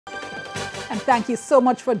Thank you so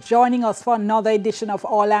much for joining us for another edition of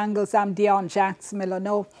All Angles. I'm Dion Jax Miller.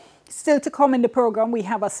 Now, still to come in the program, we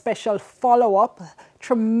have a special follow-up.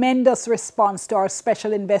 Tremendous response to our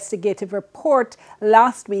special investigative report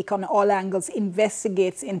last week on All Angles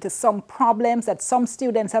investigates into some problems that some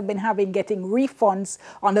students have been having getting refunds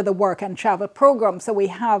under the work and travel program. So we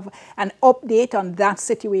have an update on that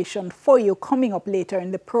situation for you coming up later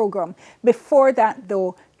in the program. Before that,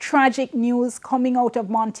 though, tragic news coming out of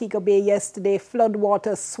Montego Bay yesterday.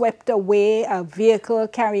 Floodwaters swept away a vehicle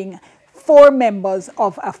carrying 4 members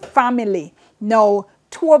of a family. Now,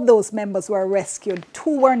 2 of those members were rescued,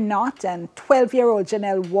 2 were not, and 12-year-old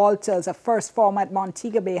Janelle Walters, a first former at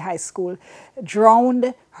Montego Bay High School,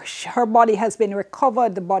 drowned. Her body has been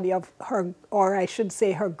recovered. The body of her, or I should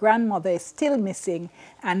say her grandmother, is still missing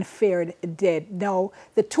and feared dead. Now,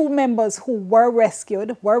 the 2 members who were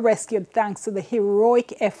rescued thanks to the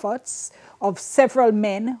heroic efforts of several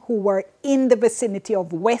men who were in the vicinity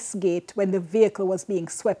of Westgate when the vehicle was being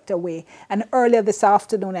swept away. And earlier this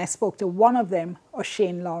afternoon, I spoke to one of them,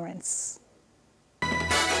 Oshane Lawrence.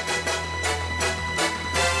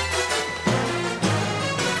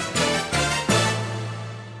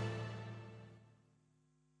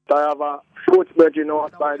 I have a fruit bridging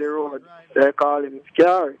out by the road. They call him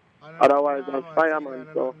Scary. Otherwise, I'm fireman.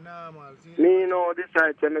 So, me,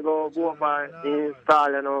 decide to go over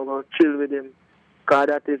install and go chill with him. Because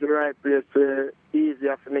that is the right place where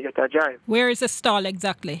easier for me to get a drive. Where is the stall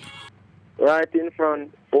exactly? Right in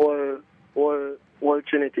front, Old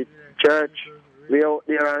Trinity Church. We out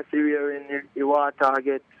there and see where in the water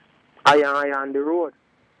get higher on the road.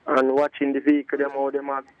 And watching the vehicle, how them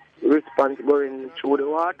have response going through the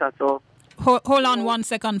water. So hold on 1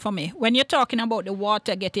 second for me. When you're talking about the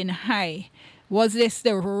water getting high, was this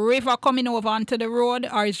the river coming over onto the road,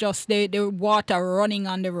 or is just the water running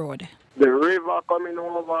on the road? The river coming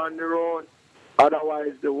over on the road.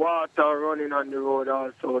 Otherwise, the water running on the road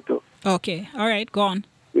also too. Okay, all right, go on.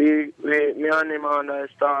 Me and him on the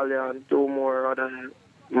stallion, 2 more other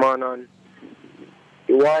man on.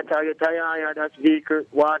 The water get higher, that vehicle,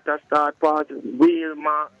 water start passing, wheel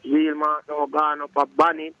mark now gone up a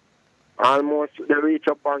bonnet, almost they reach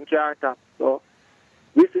up on car top. So,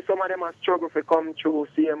 we see some of them are struggle to come through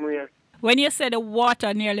same way. When you say the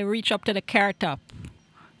water nearly reach up to the car top,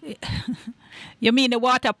 you mean the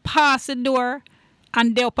water pass the door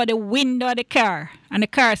and they up at the window of the car, and the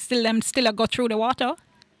car still go through the water?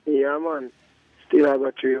 Yeah, man. Still I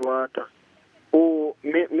go through the water. Oh,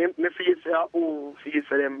 me feel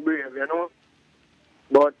for them brave,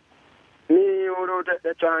 But me, you don't take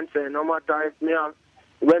the chance, no matter if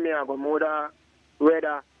when I go more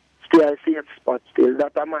rather stay a safe spot still.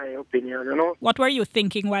 That's my opinion, What were you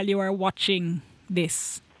thinking while you were watching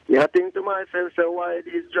this? Yeah, I think to myself, say, why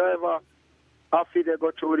this driver after they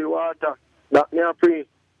go through the water? That me a pray.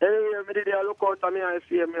 Anyway, me did I look out and me I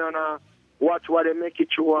see me and watch what they make it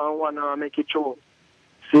through and wanna make it through.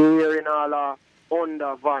 See here in all a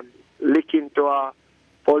Honda van, licking to a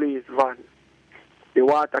police van. The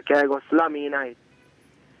water can go slammy in it.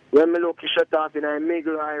 When me look shut off in a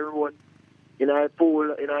middle of the road, in a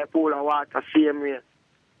pool of water same way.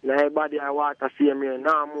 In a body of water same way.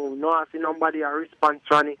 Now move, no I see nobody a response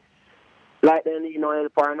on it. Like they need no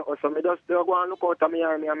help or nothing. So me just go and look out of me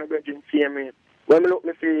and me brethren same way. When me look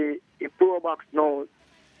me see the pro box now,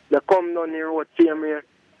 they come down the road same way.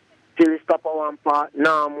 Till he stop at one part,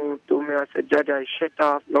 now move to me and say, Jaja, shut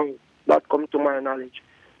off now. That come to my knowledge.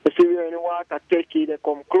 You see where in the water take it, they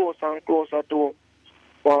come closer and closer to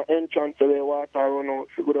for entrance to the water run out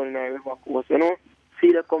to go down in the river course,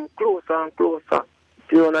 See they come closer and closer.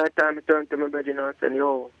 Till one time I turn to my bed and say,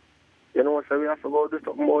 yo, so we have to go do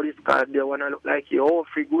something about this car. They want to look like you. Oh,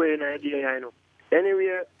 free go in idea,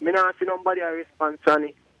 Anyway, me not see nobody a response on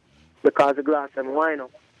it because the glass and wine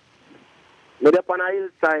up. But up on the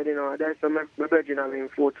hillside, there's some my brethren having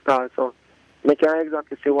food stall, so I can't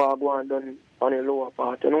exactly see what I go on done on the lower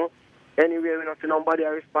part, Anyway, we don't see nobody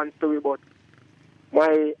a response to it, but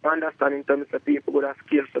my understanding in terms of people would have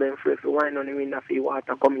skills for them for wine on the window for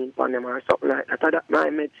water coming on them or something like that. That's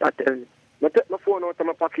my mates are telling me. I take my phone out of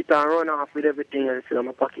my pocket and run off with everything else in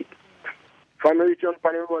my pocket. From reach on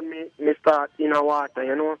the road, me start in the water,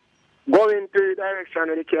 Going to the direction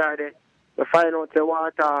of the car there, I find out the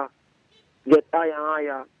water get higher and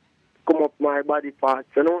higher, come up my body parts,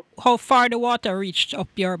 How far the water reached up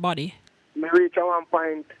your body? Me reach at one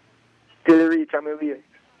point till it reach at my waist.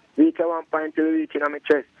 Reach at one point till it reach in my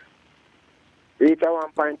chest. Reach at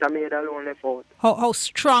one point I made alone left out. How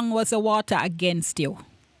strong was the water against you?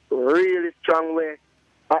 Really strong way.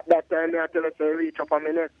 At that time, I tell us to reach up on my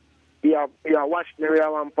neck. He watched me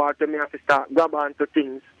at one part and me have to start grab onto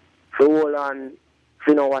things for hold on,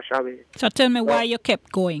 for no wash away. So tell me why you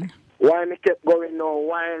kept going. Why me kept going now,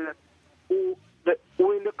 while who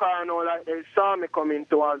in the car now, like they saw me coming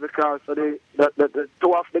towards the car, so the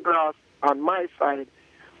two of the glass on my side,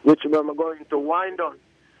 which I'm going to wind on.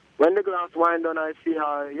 When the glass wind on, I see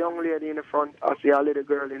a young lady in the front, I see a little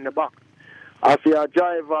girl in the back. I see a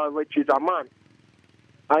driver, which is a man.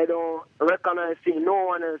 I don't recognize no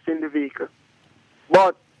one else in the vehicle.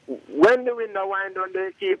 But when the window wind on,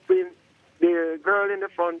 they keep in the girl in the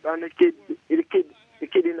front and the kid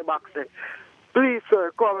in the back say, "Please,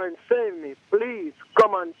 sir, come and save me. Please,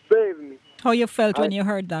 come and save me." How you felt when you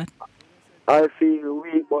heard that? I feel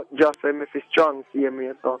weak, but Joseph is strong, see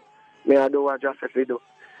me, so me I do what Joseph do.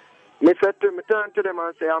 Me said to me, turn to them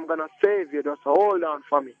and say, "I'm gonna save you. Just hold on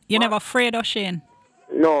for me." You never afraid, Oshane?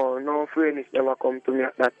 No afraidness never come to me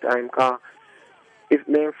at that time. Cause if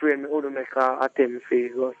me afraid, me wouldn't make a attempt to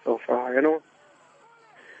go so far, you know.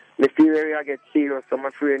 Me see where I get serious, so my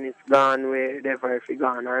afraidness gone wherever if it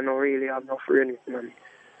gone. I don't really have no afraidness, man.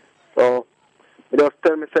 So I just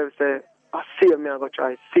tell myself, say, I save me, I go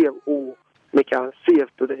try save who me can save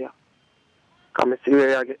today. Cause me see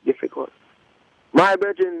where I get difficult. My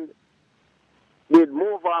brethren did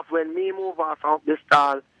move off when me move off of the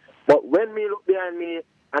stall. But when me look behind me,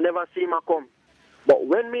 I never see him come. But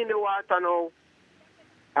when me in the water now,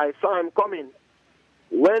 I saw him coming.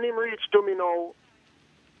 When him reached to me now,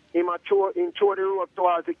 him throw the rope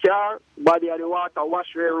towards the car, body of the water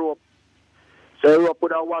wash the rope. So the rope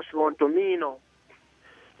would have washed around to me now.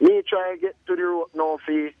 Me try to get to the rope now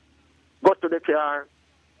for go to the car.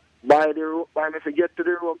 By the rope, by me to get to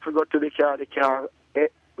the rope to go to the car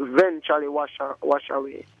eventually wash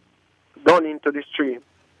away. Down into the stream.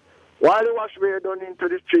 While the wash away down into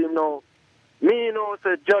the stream now, me now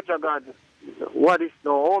say, "Judge of God, what is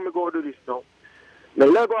now? How me go do this now?" The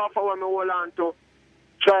leg off how me hold on to,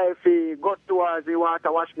 try to go towards the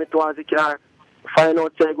water, wash me towards the car, find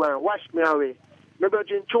out say go and wash me away. Me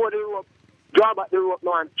virgin throw the rope, grab at the rope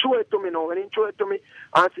now and throw it to me now. When he throw it to me,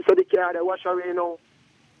 and see so the car they wash away now.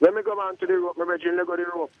 When me go on to the rope, me virgin let go the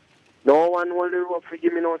rope. No one hold the rope to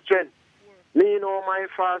give me no strength. Me know my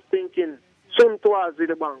fast thinking, swim towards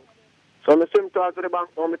the bank. So I swim towards the bank,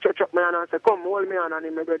 now I touch up my hand and say, "Come, hold me on," and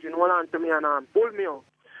he virgin hold on to me and pull me out.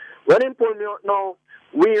 When he pull me out now,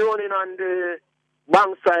 we running on the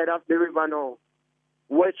bank side of the river now,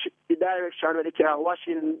 which the direction where the car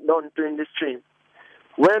washing down to in the stream.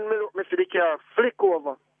 When me look, me see the car flick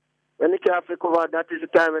over. When the car flick over, that is the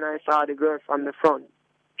time when I saw the girl from the front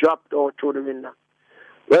dropped out through the window.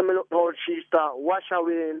 When me look now, she start wash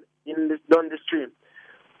away down the stream.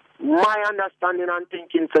 My understanding and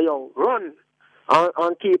thinking say, "Yo, run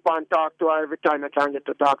and keep on talk to her every time I can get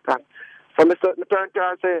to talk to her." So me turn to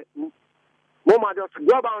her and say, "Mama, just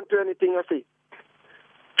grab on to anything you see.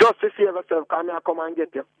 Just to save herself, come here, come and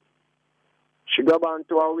get you." She grab on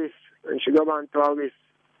to her waist, and she grab on to her waist.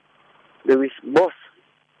 The waist bust.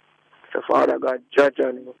 So Father God, judge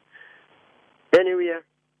animal. Anyway,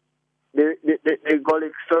 the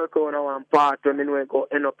gully circle on one part when we go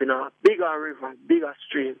end up in a bigger river, bigger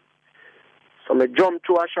stream. So I jump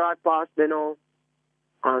through a short pass then now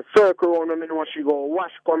and circle around when I know she go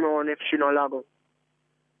wash come on if she no lago.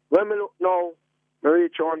 When I look now, I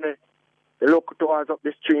reach on the look towards up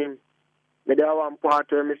the stream. I there one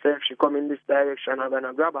part where I say if she come in this direction I'm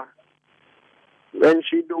gonna grab her. When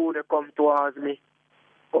she do they come towards me.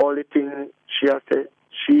 All the thing she has said,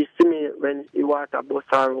 she see me when the water bust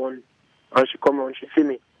her around. And she come on, she see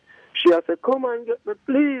me. She has said, "Come and get me,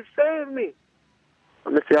 please, save me."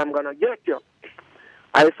 And I say, "I'm going to get you."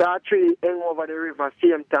 I saw a tree hang over the river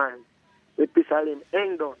same time. With piece of limb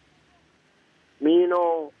hang down. Me,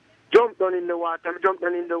 jump down in the water. I jump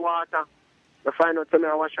down in the water. I find out me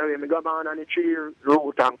I wash away. I go down on the tree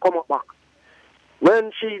root and come up back.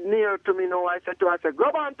 When she near to me now, I said to her,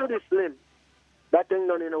 "Grab on to this limb." That thing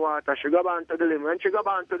down in the water. She grab on to the limb. When she grab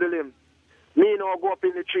on to the limb, me go up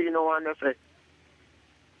in the tree now and I say,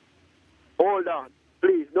 "Hold on,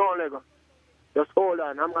 please, don't let go. Just hold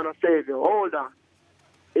on, I'm going to save you. Hold on.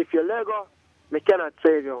 If you let go, me cannot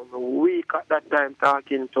save you." I'm weak at that time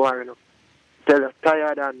talking to her, Tell her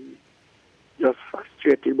tired and just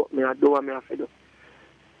frustrated, but me I do what me have to do.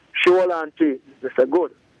 She hold on to it. I say,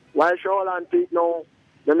 "Good." While she hold on to it now,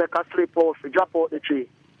 they make her slip out, she drop out the tree.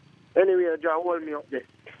 Anyway, just hold me up there.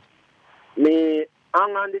 Me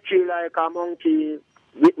hang on the tree like a monkey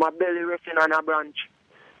with my belly resting on a branch.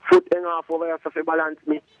 Foot hang off over here so she balance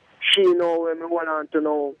me. She know when me hold on to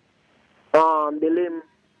know the limb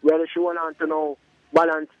where she hold on to know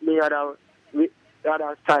balance me with the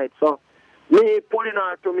other side. So me pulling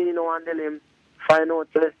her to me now on the limb, find out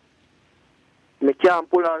me can't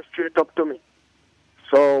pull her straight up to me.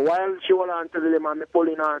 So while she hold on to the limb and me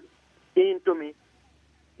pulling her into me,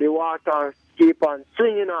 the water keep on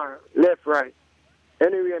swinging her left, right.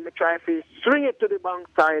 Anyway, me try to swing it to the bank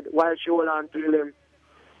side while she hold on to the limb.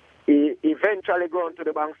 He eventually go on to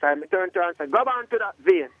the bank side. Me turn to her and say, grab onto that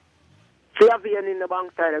vein. See a vein in the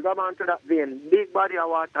bank side, grab onto that vein. Big body of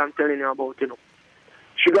water I'm telling you about, you know.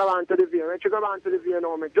 She grab onto the vein. When she grab onto the vein,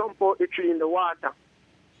 now me jump out the tree in the water.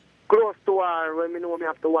 Close to her when me know me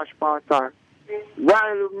have to wash past her.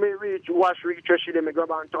 While me reach her, she then me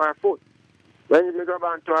grab onto her foot. When me grab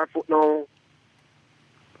onto her foot now,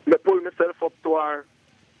 me pull myself up to her,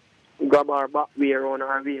 grab her back way around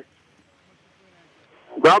her waist.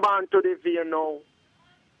 Grab onto the vein now,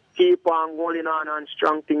 keep on holding on and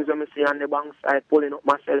strong things when me see on the bank side, pulling up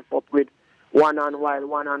myself up with one hand while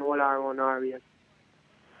one hand hold around her waist.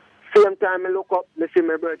 Same time me look up, me see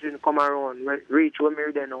my virgin come around, reach where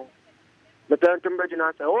me there now. Me turn to my virgin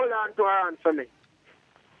and say, hold on to her hand for me.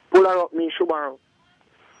 Pull her up, me shove her up.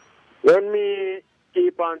 When me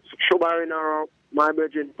keep on shoving her up, my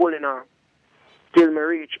virgin pulling her till me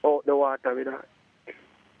reach out the water with her.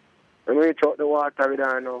 When me reach out the water with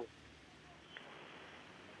her now,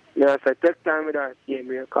 I say, take time with her,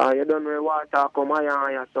 because you don't know water come higher and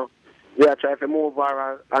higher, so we are trying to move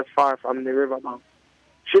her as far from the riverbank.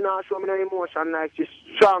 She not show me no emotion like she's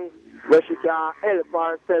strong, where she can help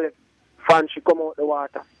herself when she come out the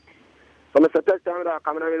water. So I say, take time with her,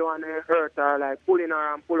 because I don't really want to hurt her, like pulling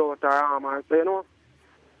her and pull out her arm and say, you know,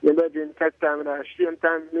 you better take time with her. Same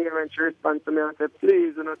time, me when she responds to me and say,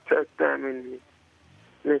 please do not take time with me.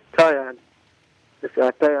 I'm tired. I say,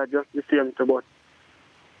 I'm tired just the same too, but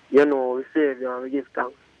you know, we save you and we give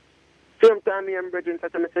thanks. Same time, me and Bridget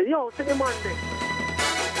said to me, say, yo, see the man there.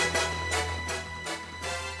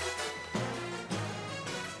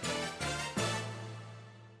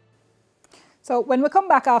 So when we come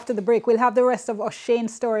back after the break, we'll have the rest of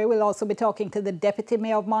Oshane's story. We'll also be talking to the Deputy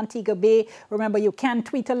Mayor of Montego Bay. Remember, you can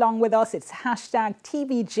tweet along with us. It's hashtag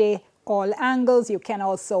TVJ all angles. You can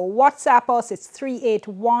also WhatsApp us. It's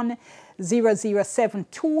 381-0072,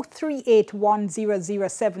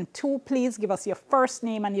 381-0072. Please give us your first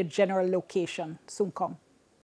name and your general location. Soon come.